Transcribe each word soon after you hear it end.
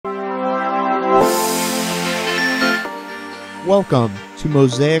Welcome to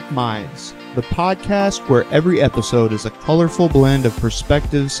Mosaic Minds, the podcast where every episode is a colorful blend of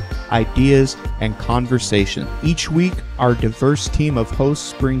perspectives, ideas, and conversation. Each week, our diverse team of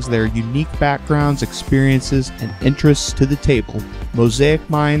hosts brings their unique backgrounds, experiences, and interests to the table. Mosaic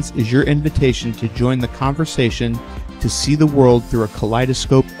Minds is your invitation to join the conversation to see the world through a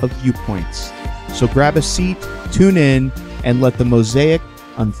kaleidoscope of viewpoints. So grab a seat, tune in, and let the mosaic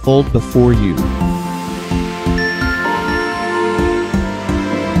unfold before you.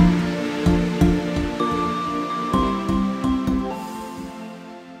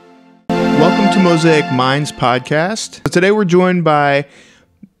 Welcome to Mosaic Minds podcast. So today we're joined by,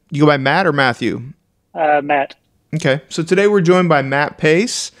 you go by Matt or Matthew? Matt. Okay, so today we're joined by Matt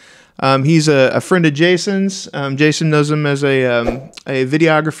Pace. He's a friend of Jason's. Jason knows him as a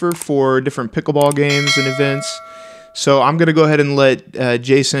videographer for different pickleball games and events. So I'm going to go ahead and let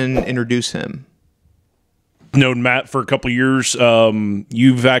Jason introduce him. Known Matt for a couple of years.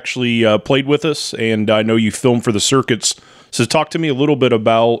 You've actually played with us, and I know you filmed for the circuits. So talk to me a little bit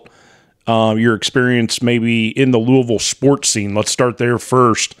about your experience maybe in the Louisville sports scene. Let's start there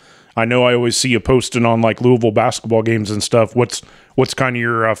first. I know I always see you posting on like Louisville basketball games and stuff. What's kind of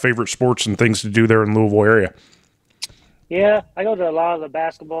your favorite sports and things to do there in the Louisville area? Yeah, I go to a lot of the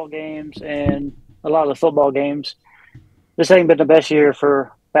basketball games and a lot of the football games. This ain't been the best year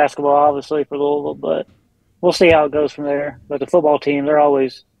for basketball, obviously, for Louisville, but we'll see how it goes from there. But the football team, they're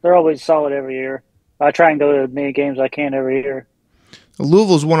always solid every year. I try and go to as many games as I can every year.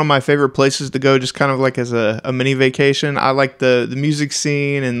 Louisville's one of my favorite places to go, just kind of like as a mini vacation. I like the music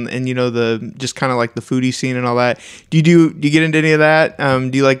scene and you know the just kind of like the foodie scene and all that. Do you get into any of that?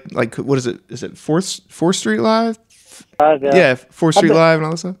 Do you like what is it? Is it Fourth Street Live? Yeah, 4th Street Live and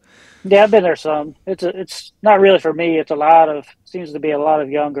all that stuff. Yeah, I've been there some. It's not really for me. It's seems to be a lot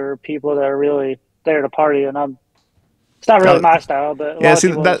of younger people that are really there to party, and it's not really my style, but a lot of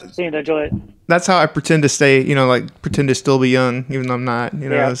people seem to enjoy it. That's how I pretend to stay, pretend to still be young, even though I'm not,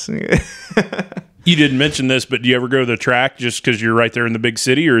 Yeah. You didn't mention this, but do you ever go to the track just because you're right there in the big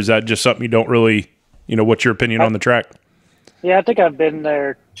city, or is that just something you don't really, what's your opinion on the track? Yeah, I think I've been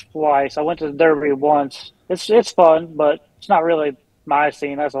there twice. I went to the Derby once. It's fun, but it's not really my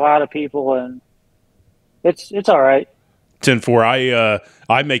scene. There's a lot of people, and it's all right. 10-4.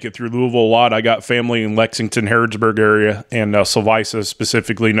 I make it through Louisville a lot. I got family in Lexington, Harrodsburg area, and Sylvisa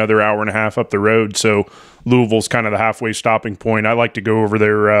specifically, another hour and a half up the road. So Louisville's kind of the halfway stopping point. I like to go over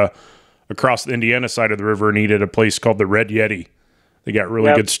there across the Indiana side of the river and eat at a place called the Red Yeti. They got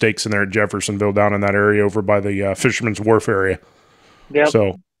really good steaks in there at Jeffersonville, down in that area over by the Fisherman's Wharf area. Yep.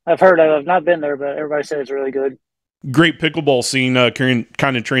 So I've heard of it. I've not been there, but everybody says it's really good. Great pickleball scene,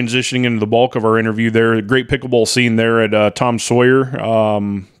 kind of transitioning into the bulk of our interview there. Great pickleball scene there at Tom Sawyer.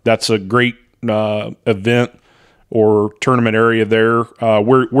 That's a great event or tournament area there.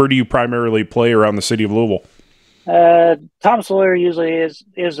 Where do you primarily play around the city of Louisville? Tom Sawyer usually is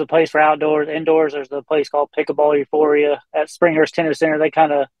the place for outdoors. Indoors, there's the place called Pickleball Euphoria at Springhurst Tennis Center. They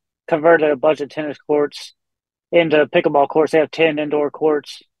kind of converted a bunch of tennis courts into pickleball courts. They have 10 indoor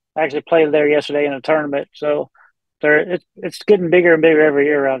courts. I actually played there yesterday in a tournament, so it's getting bigger and bigger every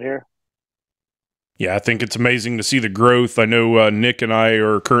year around here. Yeah, I think it's amazing to see the growth. I know Nick and I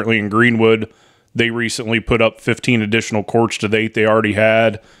are currently in Greenwood. They recently put up 15 additional courts to the 8 they already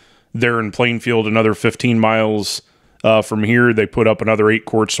had. They're in Plainfield, another 15 miles from here. They put up another 8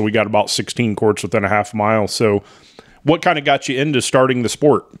 courts, so we got about 16 courts within a half mile. So what kind of got you into starting the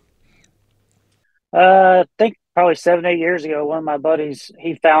sport? I think probably 7-8 years ago, one of my buddies,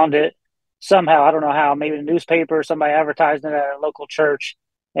 he found it somehow. I don't know how, maybe the newspaper, somebody advertised it at a local church,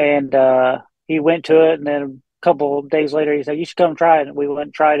 and he went to it, and then a couple of days later he said, "You should come try it." And we went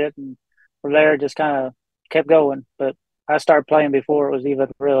and tried it, and from there just kind of kept going. But I started playing before it was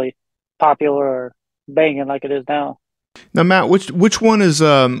even really popular or banging like it is now. Now, Matt, which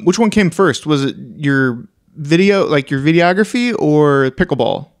one came first? Was it your video, like your videography, or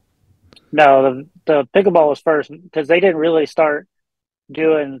pickleball? No, the pickleball was first because they didn't really start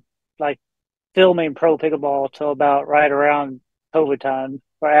doing like filming pro pickleball till about right around COVID time,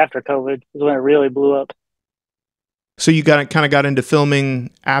 or after COVID is when it really blew up. So you kind of got into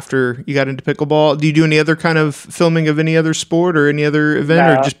filming after you got into pickleball. Do you do any other kind of filming of any other sport or any other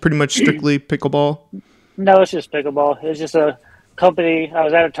event, or just pretty much strictly pickleball? No, it's just pickleball. It's just a company. I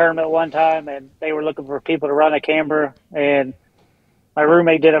was at a tournament one time, and they were looking for people to run a camera, and my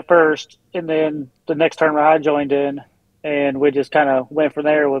roommate did it first, and then the next tournament I joined in, and we just kind of went from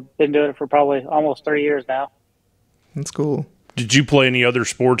there. We've been doing it for probably almost 3 years now. That's cool. Did you play any other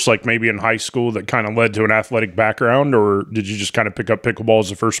sports, like maybe in high school, that kind of led to an athletic background, or did you just kind of pick up pickleball as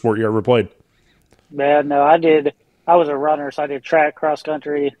the first sport you ever played? Man, no, I I was a runner, so I did track, cross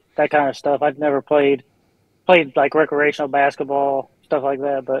country, that kind of stuff. I'd never played like recreational basketball, stuff like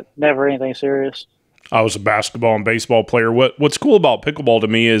that, but never anything serious. I was a basketball and baseball player. What's cool about pickleball to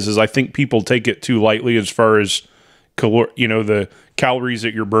me is I think people take it too lightly as far as the calories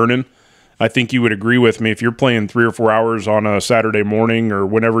that you're burning. I think you would agree with me if you're playing 3 or 4 hours on a Saturday morning or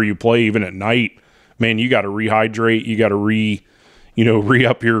whenever you play, even at night, man, you got to rehydrate. You got to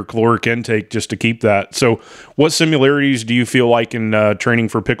re-up your caloric intake just to keep that. So what similarities do you feel like in training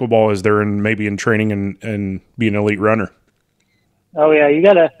for pickleball is there in training and being an elite runner? Oh yeah, you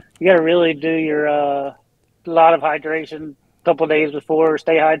gotta really do your a lot of hydration a couple days before.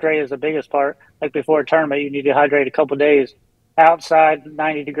 Stay hydrated is the biggest part. Like before a tournament, you need to hydrate a couple days. Outside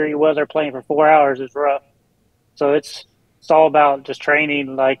 90-degree weather playing for 4 hours is rough. So it's all about just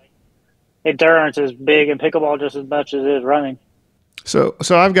training. Like endurance is big in pickleball just as much as it is running. So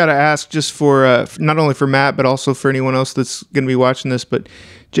I've got to ask, just for not only for Matt but also for anyone else that's going to be watching this. But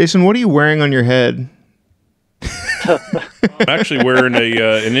Jason, what are you wearing on your head? I'm actually wearing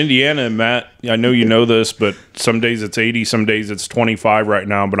in Indiana, Matt, I know you know this, but some days it's 80, some days it's 25 right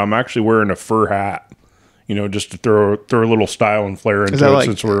now. But I'm actually wearing a fur hat. Just to throw a little style and flair into it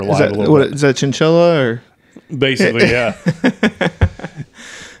since we're live a little bit. Is that chinchilla or? Basically, yeah.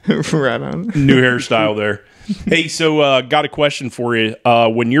 Right on. New hairstyle there. Hey, so got a question for you.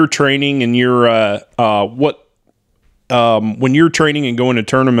 When you're training and when you're training and going to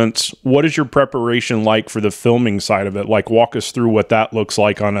tournaments, what is your preparation like for the filming side of it? Like, walk us through what that looks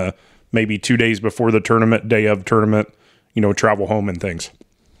like on a maybe 2 days before the tournament, day of tournament, travel home and things.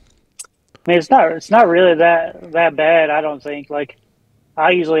 I mean, it's not really that bad. I don't think. Like,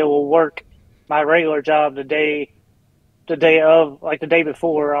 I usually will work my regular job the day of, like the day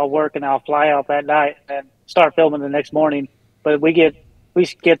before. I'll work and I'll fly out that night and start filming the next morning. But we get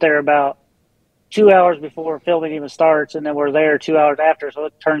there about 2 hours before filming even starts, and then we're there 2 hours after. So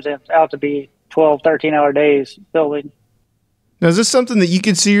it turns out to be 12, 13-hour days filming. Now, is this something that you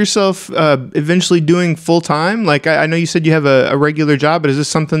could see yourself eventually doing full time? Like, I know you said you have a regular job, but is this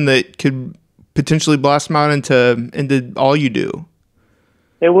something that could potentially blossom out into all you do?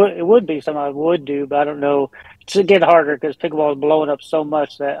 It would be something I would do, but I don't know. It's getting harder because pickleball is blowing up so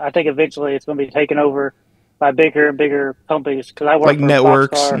much that I think eventually it's going to be taken over by bigger and bigger companies. Because I work like for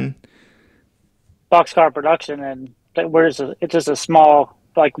networks Boxcar Production, and it's just a small,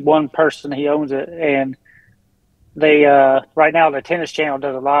 like one person, he owns it, and they right now the tennis channel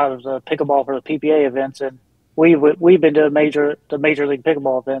does a lot of the pickleball for the PPA events, and we've been doing the major league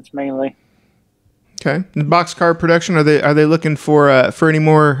pickleball events mainly. Okay, Boxcar Production, are they looking for any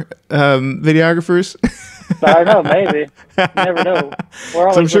more videographers? I don't know, maybe. You never know.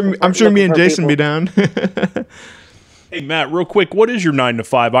 I'm sure me and Jason be down. Hey, Matt, real quick, what is your 9 to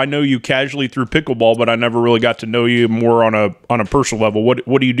 5? I know you casually through pickleball, but I never really got to know you more on a personal level.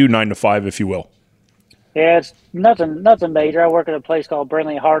 What do you do 9 to 5, if you will? Yeah, it's nothing major. I work at a place called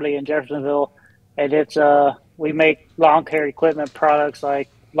Brindley Hartley in Jeffersonville, and it's we make lawn care equipment products like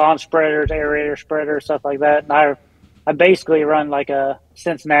lawn spreaders, aerator spreaders, stuff like that. And I basically run like a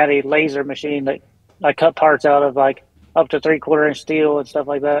Cincinnati laser machine that I cut parts out of, like up to 3/4 inch steel and stuff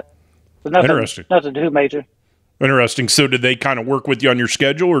like that. So nothing too major. Interesting. So did they kind of work with you on your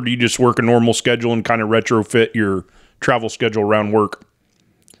schedule, or do you just work a normal schedule and kind of retrofit your travel schedule around work?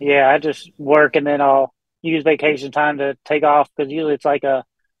 Yeah, I just work and then I'll use vacation time to take off, because usually it's like a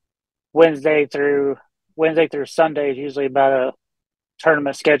Wednesday through Sunday is usually about a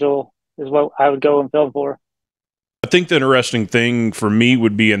tournament schedule is what I would go and film for. I think the interesting thing for me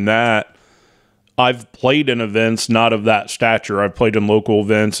would be in that I've played in events not of that stature. I've played in local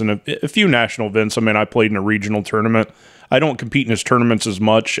events and a few national events. I mean, I played in a regional tournament. I don't compete in his tournaments as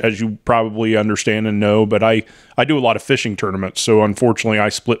much, as you probably understand and know, but I do a lot of fishing tournaments. So unfortunately, I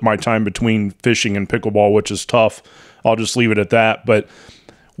split my time between fishing and pickleball, which is tough. I'll just leave it at that. But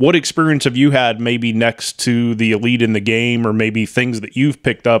what experience have you had maybe next to the elite in the game, or maybe things that you've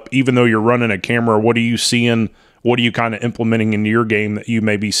picked up, even though you're running a camera? What are you seeing? What are you kind of implementing into your game that you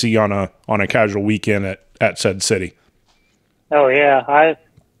maybe see on a casual weekend at said city? Oh yeah, I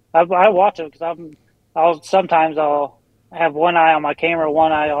watch it because I'll have one eye on my camera,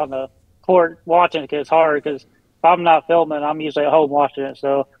 one eye on the court watching it, because it's hard. Because if I'm not filming, I'm usually at home watching it.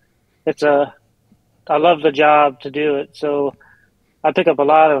 So I love the job to do it. So I pick up a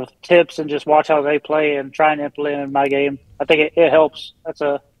lot of tips and just watch how they play and try and implement it in my game. I think it helps. That's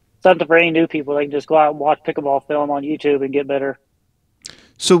something for any new people. They can just go out and watch pickleball film on YouTube and get better.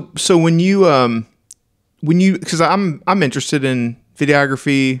 So when you because I'm interested in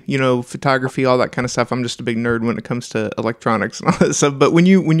videography, photography, all that kind of stuff. I'm just a big nerd when it comes to electronics and all that stuff. But when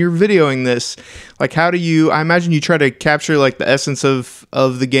you're videoing this, like, how do you? I imagine you try to capture like the essence of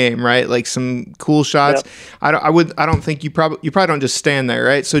the game, right? Like some cool shots. Yep. I don't think you probably don't just stand there,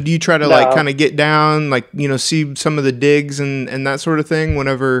 right? So do you try to like kind of get down, like see some of the digs and that sort of thing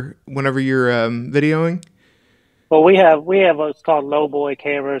whenever you're videoing? Well, we have what's called low boy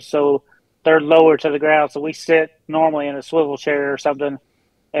cameras, so they're lower to the ground. So we sit normally in a swivel chair or something,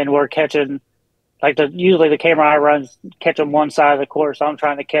 and we're catching usually the camera I run's catching one side of the court. So I'm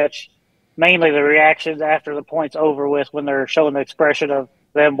trying to catch mainly the reactions after the point's over with when they're showing the expression of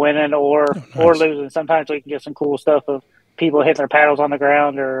them winning or losing. Sometimes we can get some cool stuff of people hitting their paddles on the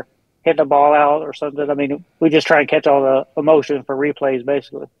ground or hitting the ball out or something. I mean, we just try and catch all the emotion for replays,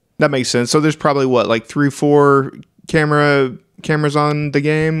 basically. That makes sense. So there's probably what, like 3-4 cameras on the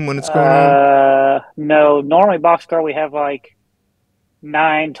game when it's going on? No, normally boxcar we have like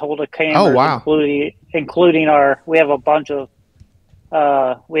 9 total cameras. Oh, wow. including we have a bunch of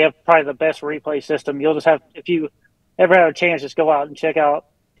we have probably the best replay system. You'll just have, if you ever have a chance, just go out and check out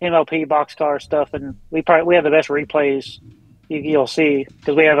MLP boxcar stuff, and we have the best replays you'll see,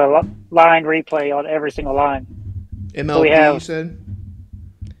 because we have a line replay on every single line. MLP, you said?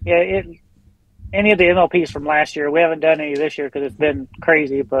 Yeah, any of the MLPs from last year. We haven't done any this year because it's been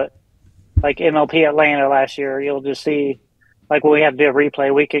crazy, but like MLP Atlanta last year, you'll just see, like when we have to do a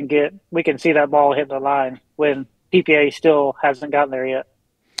replay, we can see that ball hit the line when PPA still hasn't gotten there yet.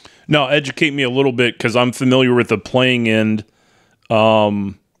 Now, educate me a little bit, because I'm familiar with the playing end.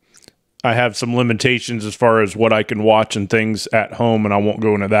 I have some limitations as far as what I can watch and things at home, and I won't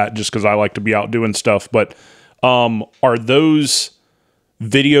go into that just because I like to be out doing stuff. But are those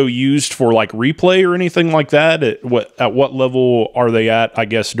video used for like replay or anything like that? At what level are they at, I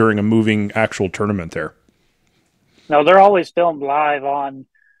guess, during a moving actual tournament there? No, they're always filmed live on.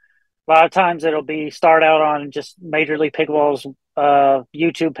 A lot of times it'll be start out on just Major League Pickleball's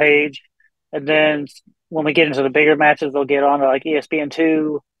YouTube page, and then when we get into the bigger matches, they'll get on to like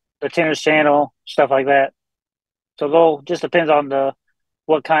ESPN2, the Tennis Channel, stuff like that. So they'll just depends on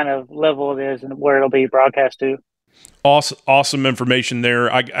what kind of level it is and where it'll be broadcast to. Awesome information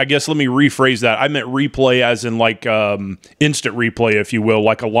there. I guess let me rephrase that. I meant replay as in like instant replay, if you will,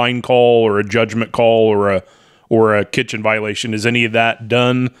 like a line call or a judgment call or a kitchen violation. Is any of that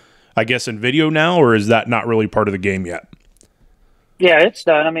done, I guess, in video now, or is that not really part of the game yet? Yeah, it's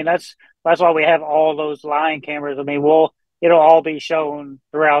done. I mean, that's why we have all those line cameras. I mean, it'll all be shown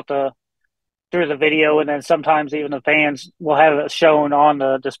through the video, and then sometimes even the fans will have it shown on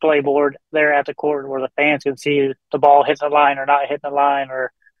the display board there at the court where the fans can see the ball hitting the line or not hitting the line.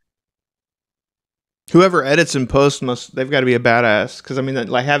 Or whoever edits and posts they've got to be a badass, because I mean,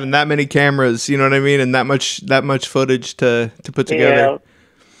 like having that many cameras, you know what I mean, and that much footage to put together.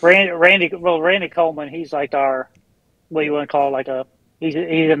 Yeah, Randy Coleman, he's like our, what you want to call, like he's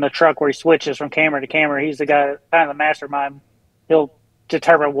in the truck where he switches from camera to camera. He's the guy, kind of the mastermind. He'll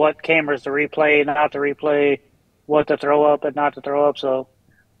determine what cameras to replay, not to replay, what to throw up and not to throw up. So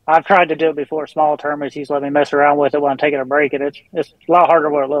I've tried to do it before small tournaments. He's let me mess around with it when I'm taking a break, and it's a lot harder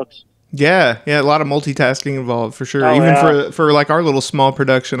than what it looks. Yeah, a lot of multitasking involved for sure. Even for like our little small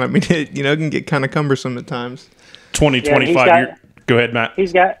production, I mean, it can get kind of cumbersome at times. 25 years. Go ahead, Matt.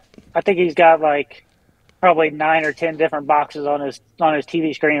 I think he's got like probably 9 or 10 different boxes on his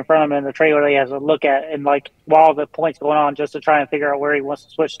TV screen in front of him in the trailer he has to look at, and like while the point's going on, just to try and figure out where he wants to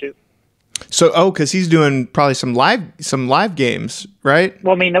switch to. So, because he's doing probably some live games, right?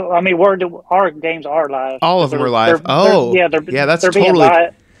 Well, our games are live. All of them are live.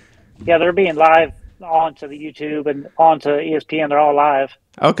 They're being live onto the YouTube and onto ESPN. They're all live.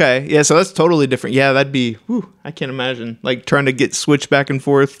 Okay, yeah, so that's totally different. Yeah, that'd be, I can't imagine, like trying to get switched back and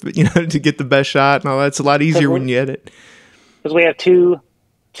forth, to get the best shot and all that's a lot easier when you edit. Because we have two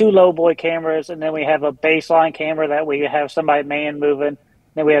low boy cameras, and then we have a baseline camera that we have somebody man moving.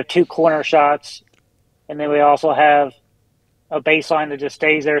 Then we have 2 corner shots, and then we also have a baseline that just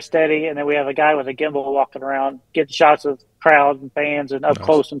stays there steady, and then we have a guy with a gimbal walking around getting shots of crowd and fans and up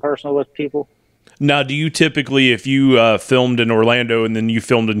close and personal with people. Now, do you typically, if you filmed in Orlando and then you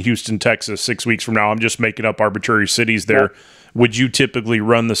filmed in Houston, Texas 6 weeks from now, I'm just making up arbitrary cities there, would you typically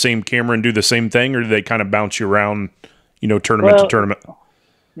run the same camera and do the same thing, or do they kind of bounce you around, tournament to tournament?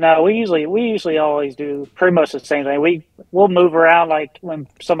 No, we usually always do pretty much the same thing. We'll move around, like when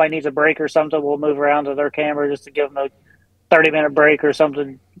somebody needs a break or something, we'll move around to their camera just to give them a 30-minute break or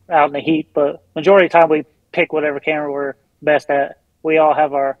something out in the heat. But majority of the time we pick whatever camera we're best at. We all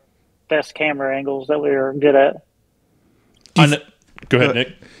have our best camera angles that we're good at. Go ahead,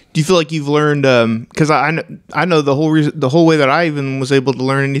 Nick. Do you feel like you've learned? Because I know the whole way that I even was able to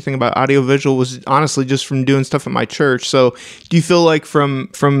learn anything about audiovisual was honestly just from doing stuff at my church. So, do you feel like from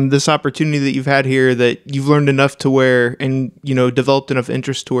this opportunity that you've had here that you've learned enough to where, and developed enough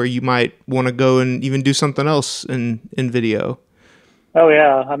interest to where you might want to go and even do something else in video? Oh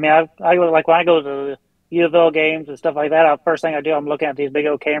yeah, I mean, I go like when I go to the U of L games and stuff like that. First thing I do, I'm looking at these big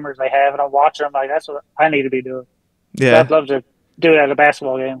old cameras they have, and I'm watching them. Like that's what I need to be doing. Yeah, I'd love to do it at a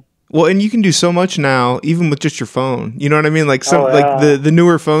basketball game. Well, and you can do so much now, even with just your phone. You know what I mean? Like like the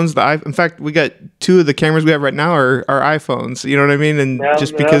newer phones. In fact, we got 2 of the cameras we have right now are iPhones. You know what I mean? And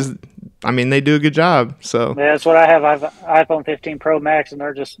because I mean they do a good job. So yeah, that's what I have. I have an iPhone 15 Pro Max, and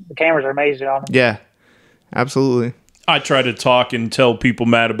the cameras are amazing on them. Yeah, absolutely. I try to talk and tell people,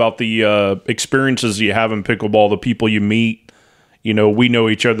 Matt, about the experiences you have in pickleball, the people you meet. We know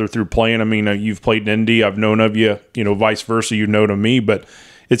each other through playing. I mean, you've played in Indy. I've known of you. Vice versa. You've known of me, but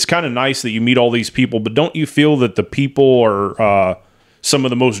it's kind of nice that you meet all these people, but don't you feel that the people are some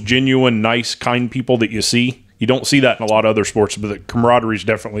of the most genuine, nice, kind people that you see? You don't see that in a lot of other sports, but the camaraderie is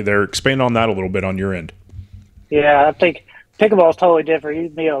definitely there. Expand on that a little bit on your end. Yeah, I think pickleball is totally different. You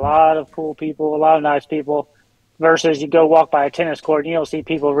meet a lot of cool people, a lot of nice people, versus you go walk by a tennis court and you don't see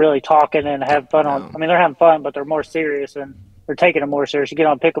people really talking and have fun I mean, they're having fun, but they're more serious and they're taking it more serious. You get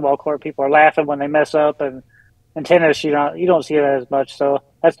on a pickleball court, people are laughing when they mess up, and in tennis, you don't see that as much. So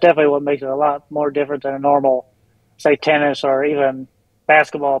that's definitely what makes it a lot more different than a normal, say, tennis or even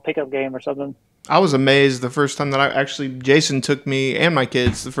basketball pickup game or something. I was amazed the first time that Jason took me and my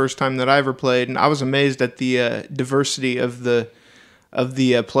kids the first time that I ever played, and I was amazed at the diversity of the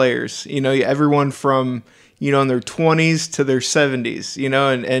players. Everyone from in their 20s to their 70s.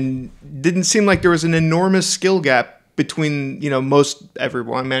 And didn't seem like there was an enormous skill gap between most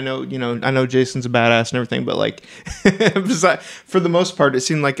everyone. I mean, I know Jason's a badass and everything, but like for the most part it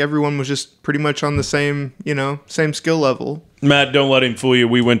seemed like everyone was just pretty much on the same skill level. Matt, don't let him fool you.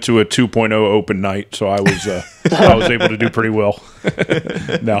 We went to a 2.0 open night, so I was I was able to do pretty well.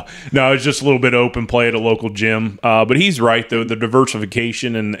 No, it's just a little bit of open play at a local gym. But he's right though, the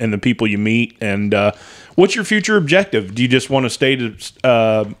diversification and the people you meet. And what's your future objective? Do you just want to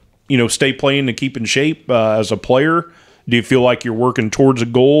stay playing to keep in shape as a player? Do you feel like you're working towards a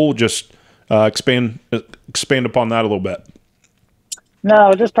goal? Just expand upon that a little bit.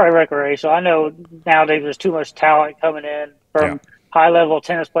 No, just probably recreational. I know nowadays there's too much talent coming in from high level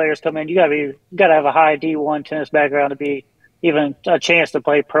tennis players coming in. You gotta have a high D1 tennis background to be even a chance to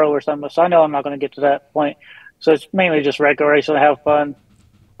play pro or something. So I know I'm not going to get to that point. So it's mainly just recreational, have fun.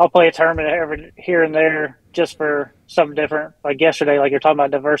 I'll play a tournament every here and there just for something different. Like yesterday, like you're talking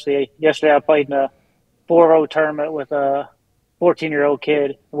about diversity. Yesterday I played in a 4-0 tournament with a 14-year-old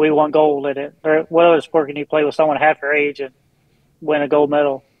kid. We won gold in it. What other sport can you play with someone half your age and win a gold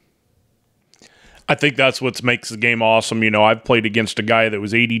medal? I think that's what makes the game awesome. I've played against a guy that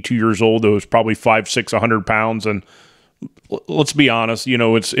was 82 years old, that was probably 5'6", 100 pounds. And let's be honest,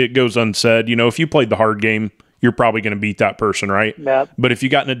 it goes unsaid. If you played the hard game, you're probably going to beat that person, right? Yep. But if you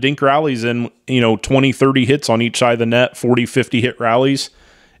got into dink rallies and, 20, 30 hits on each side of the net, 40, 50 hit rallies,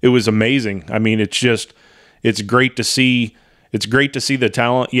 it was amazing. I mean, it's great to see. It's great to see the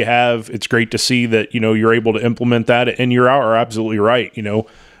talent you have. It's great to see that, you're able to implement that, and you are absolutely right.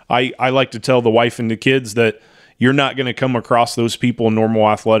 I like to tell the wife and the kids that you're not going to come across those people in normal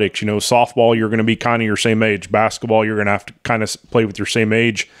athletics. Softball, you're going to be kind of your same age. Basketball, you're going to have to kind of play with your same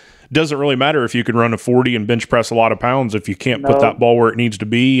age. Doesn't really matter if you can run a 40 and bench press a lot of pounds if you can't put that ball where it needs to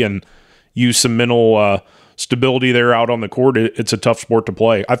be and use some mental stability there out on the court. It's a tough sport to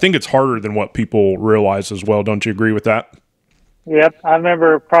play. I think it's harder than what people realize as well. Don't you agree with that? Yep. I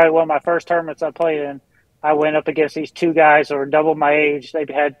remember probably one of my first tournaments I played in, I went up against these 2 guys that were double my age. They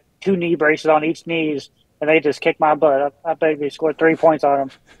had 2 knee braces on each knees, and they just kicked my butt. I basically scored 3 points on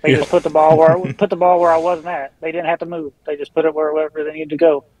them. They just put the ball where I wasn't at. They didn't have to move. They just put it wherever they needed to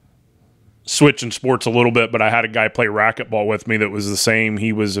go. Switching sports a little bit, but I had a guy play racquetball with me that was the same.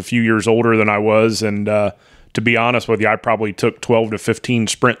 He was a few years older than I was, and to be honest with you, I probably took 12 to 15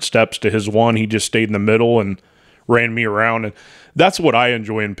 sprint steps to his one. He just stayed in the middle and ran me around, and that's what I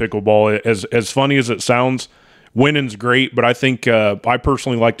enjoy in pickleball. As funny as it sounds, winning's great, but I think I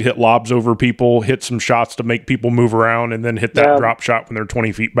personally like to hit lobs over people, hit some shots to make people move around, and then hit that drop shot when they're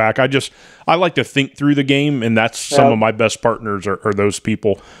 20 feet back. I like to think through the game, and that's some of my best partners are those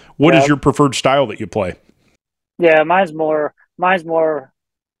people. What is your preferred style that you play? Yeah, mine's more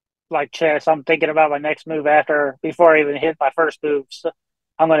like chess. I'm thinking about my next move before I even hit my first move. So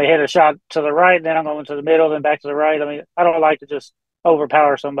I'm going to hit a shot to the right, then I'm going to the middle, then back to the right. I mean, I don't like to just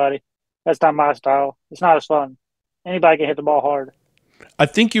overpower somebody. That's not my style. It's not as fun. Anybody can hit the ball hard. I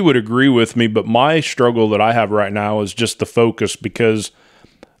think you would agree with me, but my struggle that I have right now is just the focus, because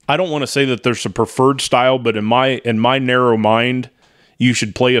I don't want to say that there's a preferred style, but in my narrow mind, you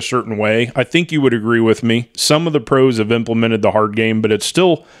should play a certain way. I think you would agree with me. Some of the pros have implemented the hard game, but it's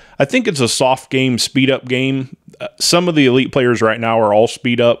still, I think it's a soft game, speed up game. Some of the elite players right now are all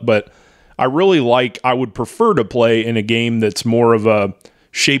speed up, but I would prefer to play in a game that's more of a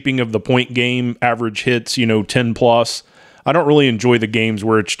shaping of the point game, average hits, 10 plus. I don't really enjoy the games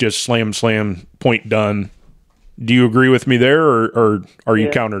where it's just slam, slam, point done. Do you agree with me there, or are you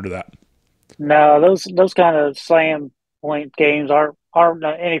counter to that? No, those kind of slam point games aren't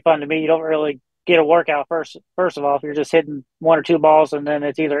any fun to me. You don't really get a workout first of all if you're just hitting one or two balls and then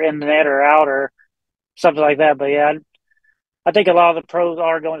it's either in the net or out or something like that. But yeah, I think a lot of the pros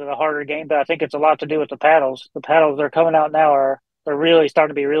are going to the harder game, but I think it's a lot to do with the paddles. The paddles they're coming out now they're really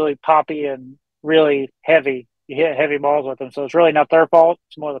starting to be really poppy and really heavy. You hit heavy balls with them, so it's really not their fault.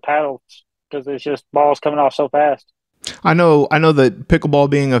 It's more the paddles because it's just balls coming off so fast. I know that pickleball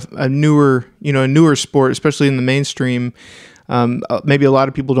being a newer sport, especially in the mainstream, maybe a lot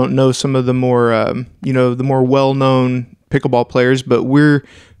of people don't know some of the more the more well-known pickleball players, but we're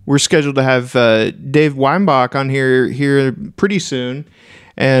scheduled to have Dave Weinbach on here pretty soon.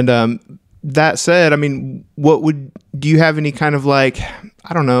 And that said, I mean, do you have any kind of like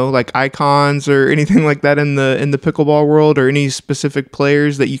icons or anything like that in the pickleball world, or any specific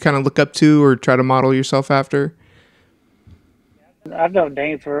players that you kind of look up to or try to model yourself after? I've known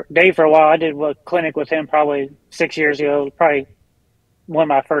Dave for a while. I did a clinic with him probably 6 years ago. Probably one of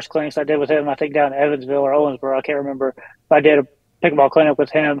my first clinics I did with him, I think down in Evansville or Owensboro. I can't remember. But I did a pickleball clinic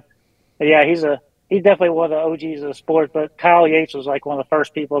with him. And yeah, he's definitely one of the OGs of the sport. But Kyle Yates was like one of the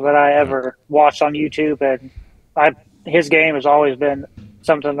first people that I ever watched on YouTube, and his game has always been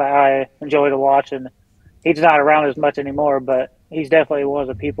something that I enjoy to watch. And he's not around as much anymore, but he's definitely one of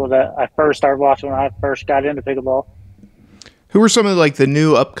the people that I first started watching when I first got into pickleball. Who are some of like the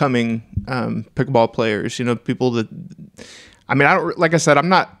new upcoming pickleball players? People that, I mean, like I said, I'm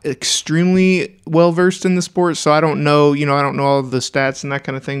not extremely well versed in the sport, so I don't know. I don't know all of the stats and that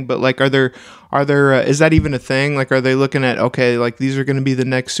kind of thing. But like, are there is that even a thing? Like, are they looking at, okay, like these are going to be the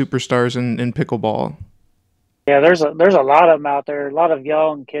next superstars in pickleball? Yeah, there's a lot of them out there. A lot of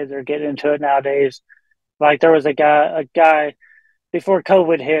young kids are getting into it nowadays. Like there was a guy before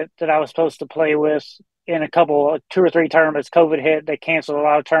COVID hit that I was supposed to play with in two or three tournaments. COVID hit, they canceled a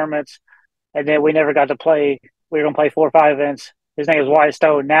lot of tournaments, and then we never got to play. We were going to play 4 or 5 events. His name is Wyatt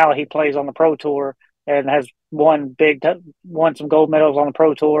Stone. Now he plays on the Pro Tour and has won some gold medals on the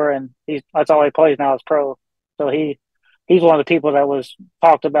Pro Tour, and that's all he plays now is pro. So he's one of the people that was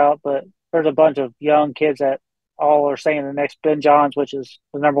talked about, but there's a bunch of young kids that all are saying the next Ben Johns, which is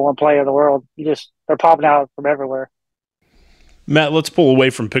the #1 player in the world. They're popping out from everywhere. Matt, let's pull away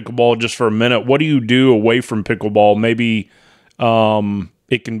from pickleball just for a minute. What do you do away from pickleball? Maybe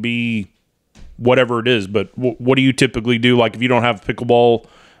it can be whatever it is, but what do you typically do? Like if you don't have pickleball,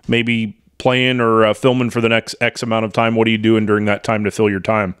 maybe playing or filming for the next X amount of time, what are you doing during that time to fill your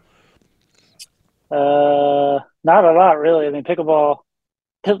time? Not a lot, really. I mean, pickleball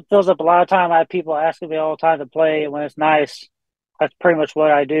fills up a lot of time. I have people asking me all the time to play, and when it's nice, that's pretty much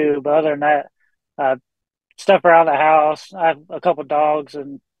what I do. But other than that, stuff around the house. I have a couple dogs,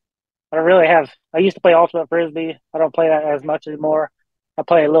 and I used to play ultimate frisbee. I don't play that as much anymore. I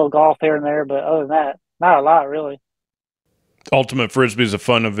play a little golf here and there, but other than that, not a lot really. Ultimate frisbee is a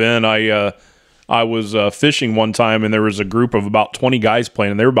fun event. I was fishing one time, and there was a group of about 20 guys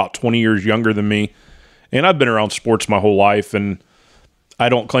playing, and they were about 20 years younger than me. And I've been around sports my whole life, and I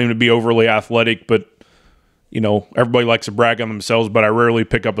don't claim to be overly athletic, but everybody likes to brag on themselves, but I rarely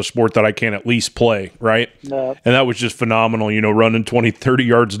pick up a sport that I can't at least play, right? No. And that was just phenomenal, running 20, 30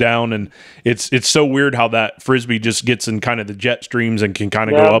 yards down. And it's so weird how that frisbee just gets in kind of the jet streams and can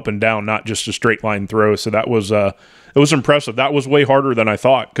kind of go up and down, not just a straight line throw. So that was it was impressive. That was way harder than I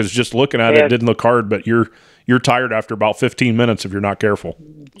thought, because just looking at it didn't look hard, but you're tired after about 15 minutes if you're not careful.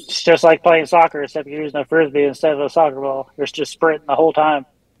 It's just like playing soccer, except you're using a frisbee instead of a soccer ball. You're just sprinting the whole time.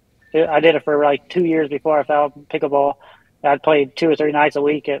 I did it for like 2 years before I found pickleball. I'd played 2 or 3 nights a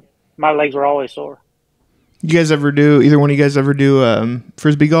week. My legs were always sore. Either one of you guys ever do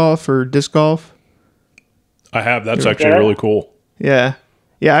frisbee golf or disc golf? I have. That's actually really cool. Yeah.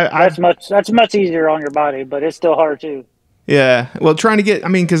 That's much easier on your body, but it's still hard too. Yeah. Well, trying to get,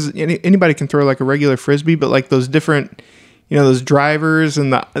 because anybody can throw like a regular frisbee, but like those different, those drivers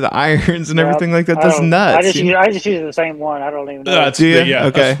and the irons and everything like that, that's nuts. I just use the same one. I don't even know.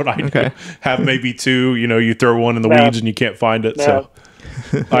 Okay. That's what I do. Have maybe 2, you throw one in the weeds and you can't find it. So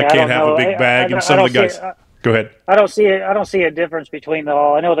I can't have a big bag. And some of the guys. Go ahead. I don't see it. I don't see a difference between the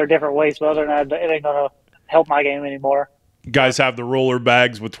all. I know they're different weights, but other than that, it ain't gonna help my game anymore. Guys have the roller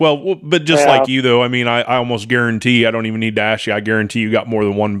bags with 12, but just Yeah. like you though, I mean, I almost guarantee, I don't even need to ask you, I guarantee you got more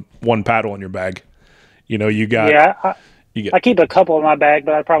than one paddle in your bag. You know, you got. Yeah, You get. I keep a couple in my bag,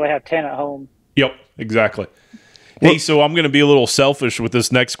 but I probably have 10 at home. Yep, exactly. Hey, so I'm going to be a little selfish with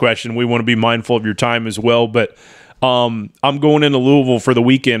this next question. We want to be mindful of your time as well, but I'm going into Louisville for the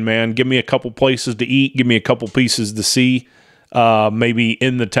weekend, man. Give me a couple places to eat. Give me a couple pieces to see. Maybe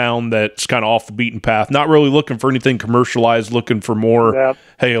in the town that's kind of off the beaten path. Not really looking for anything commercialized. Looking for more. Yep.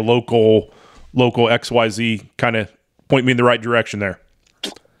 Hey, a local XYZ kind of point me in the right direction there.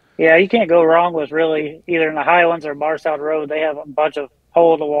 Yeah, you can't go wrong with really either in the Highlands or Barstown Road. They have a bunch of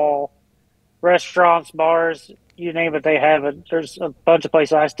hole-in-the-wall restaurants, bars, you name it, they have it. There's a bunch of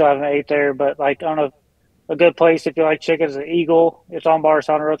places I still haven't ate there, but like on a good place if you like chicken is the Eagle. It's on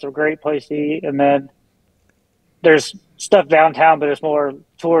Barstown Road. It's a great place to eat. And then there's stuff downtown, but it's more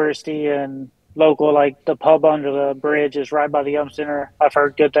touristy and local. Like the pub under the bridge is right by the Yum Center. I've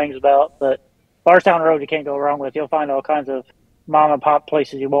heard good things about, but Barstown Road you can't go wrong with. You'll find all kinds of mom and pop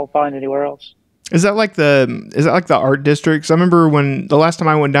places you won't find anywhere else. Is that like the art district? 'Cause I remember when the last time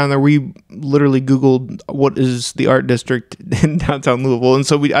I went down there, we literally Googled what is the art district in downtown Louisville, and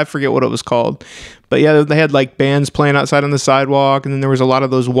so I forget what it was called, but yeah, they had like bands playing outside on the sidewalk, and then there was a lot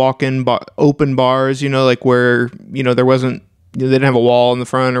of those walk-in open bars, you know, like where there wasn't, they didn't have a wall in the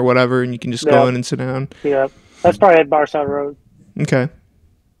front or whatever, and you can just go in and sit down. Yeah, that's probably at Barstown Road. Okay.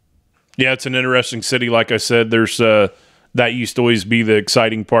 Yeah, it's an interesting city. Like I said, there's that used to always be the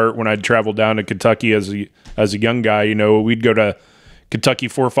exciting part when I'd travel down to Kentucky as a young guy. You know, we'd go to Kentucky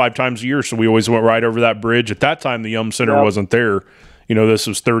 4 or 5 times a year, so we always went right over that bridge. At that time, the Yum Center wasn't there. You know, this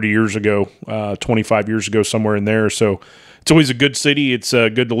was 30 years ago, 25 years ago, somewhere in there. So it's always a good city. It's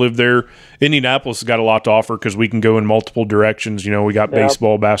good to live there. Indianapolis has got a lot to offer because we can go in multiple directions. You know, we got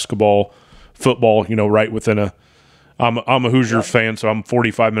baseball, basketball, football, you know, right within a I'm a Hoosiers fan, so I'm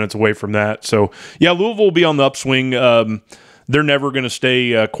 45 minutes away from that. So, yeah, Louisville will be on the upswing. They're never going to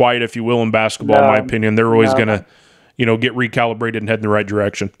stay quiet, if you will, in basketball, in my opinion. They're always going to, get recalibrated and head in the right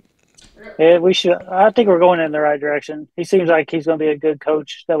direction. Yeah, we should. I think we're going in the right direction. He seems like he's going to be a good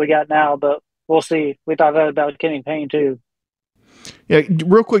coach that we got now, but we'll see. We thought that about Kenny Payne too. Yeah,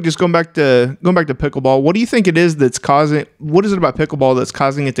 real quick, just going back to pickleball. What do you think it is that's causing? What is it about pickleball that's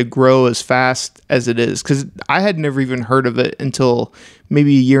causing it to grow as fast as it is? Because I had never even heard of it until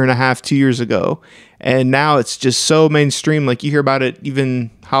maybe a year and a half, 2 years ago, and now it's just so mainstream. Like you hear about it, even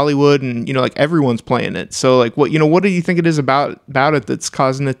Hollywood, and like everyone's playing it. So like, what do you think it is about it that's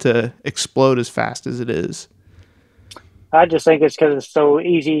causing it to explode as fast as it is? I just think it's because it's so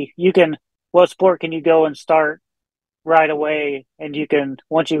easy. What sport can you go and start right away, and you can,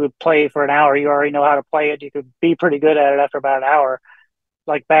 once you play for an hour, you already know how to play it. You could be pretty good at it after about an hour.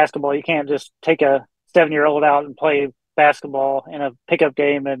 Like basketball, you can't just take a 7-year-old out and play basketball in a pickup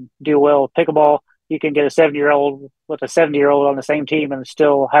game and do well. Pickleball, you can get a 7-year-old with a 70-year-old on the same team and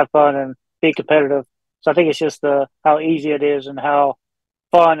still have fun and be competitive. So I think it's just how easy it is and how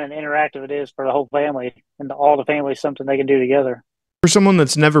fun and interactive it is for the whole family, and all the family, something they can do together. For someone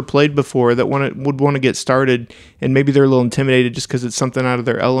that's never played before that would want to get started, and maybe they're a little intimidated just because it's something out of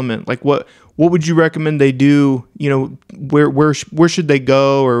their element, like what would you recommend they do? Where should they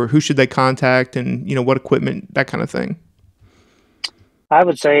go, or who should they contact, and what equipment, that kind of thing? I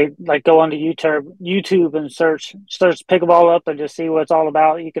would say like go onto YouTube and search pickleball up and just see what it's all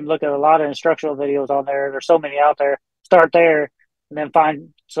about. You can look at a lot of instructional videos on there. There's so many out there. Start there, and then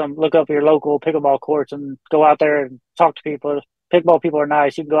look up your local pickleball courts and go out there and talk to people. Pickleball people are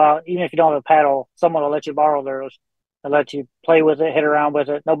nice. You can go out, even if you don't have a paddle, someone will let you borrow theirs and let you play with it, hit around with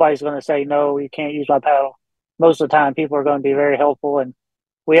it. Nobody's going to say, no, you can't use my paddle. Most of the time, people are going to be very helpful, and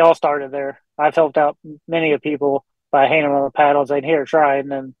we all started there. I've helped out many of people by handing them a paddle and saying, here, try, and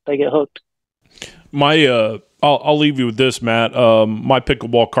then they get hooked. I'll leave you with this, Matt. My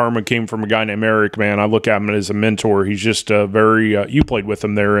pickleball karma came from a guy named Eric, man. I look at him as a mentor. He's just very you played with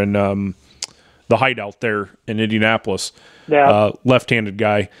him there in the hideout there in Indianapolis. Yeah. Left-handed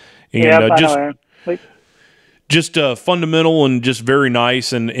guy. And just fundamental and just very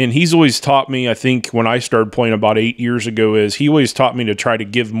nice. And he's always taught me, I think when I started playing about 8 years ago, is he always taught me to try to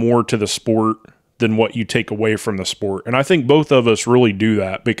give more to the sport than what you take away from the sport. And I think both of us really do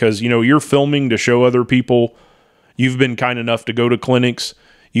that because, you're filming to show other people. You've been kind enough to go to clinics.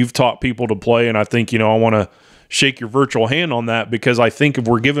 You've taught people to play. And I think, I want to shake your virtual hand on that because I think if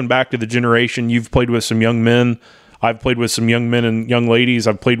we're giving back to the generation, you've played with some young men. I've played with some young men and young ladies.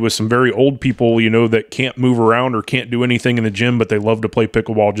 I've played with some very old people, you know, that can't move around or can't do anything in the gym, but they love to play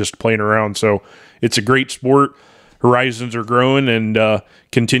pickleball just playing around. So it's a great sport. Horizons are growing, and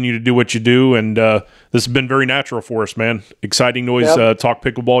continue to do what you do. And this has been very natural for us, man. Exciting to always talk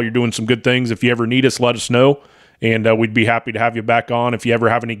pickleball. You're doing some good things. If you ever need us, let us know. And we'd be happy to have you back on. If you ever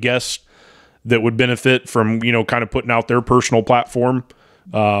have any guests that would benefit from, you know, kind of putting out their personal platform,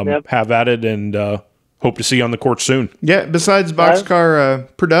 have at it, and hope to see you on the court soon. Yeah. Besides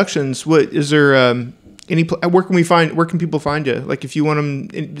Boxcar Productions, what is there? Where can people find you? Like, if you want them,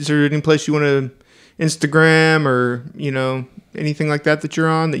 is there any place you want to Instagram or, you know, anything like that you're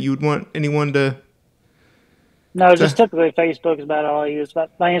on that you would want anyone to? No, just typically Facebook is about all I use. My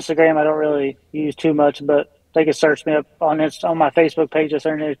Instagram I don't really use too much, but they can search me up on my Facebook page. Just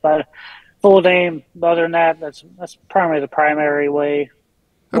search by full name. Other than that, that's primarily the primary way.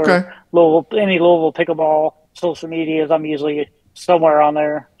 Okay. Any Louisville pickleball social medias, I'm usually somewhere on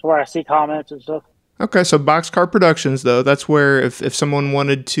there to where I see comments and stuff. Okay, so Boxcar Productions, though, that's where if someone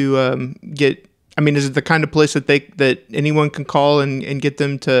wanted to get, I mean, is it the kind of place that anyone can call and get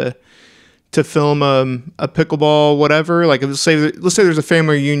them to film a pickleball, whatever? Like, let's say there's a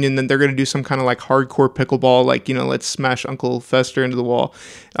family reunion, then they're going to do some kind of like hardcore pickleball, like, you know, let's smash Uncle Fester into the wall.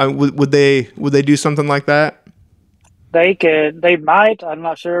 Would they do something like that? They might. I'm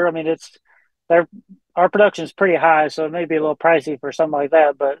not sure. I mean, our production's pretty high, so it may be a little pricey for something like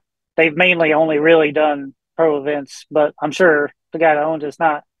that. But they've mainly only really done pro events. But I'm sure the guy that owns it's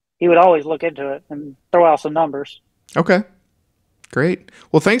not. He would always look into it and throw out some numbers. Okay. Great.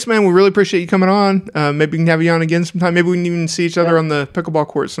 Well, thanks, man. We really appreciate you coming on. Maybe we can have you on again sometime. Maybe we can even see each other on the pickleball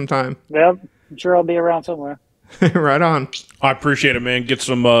court sometime. Yep. I'm sure I'll be around somewhere. Right on. I appreciate it, man. Get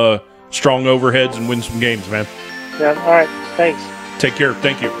some strong overheads and win some games, man. Yeah. All right. Thanks. Take care.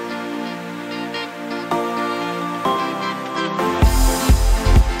 Thank you.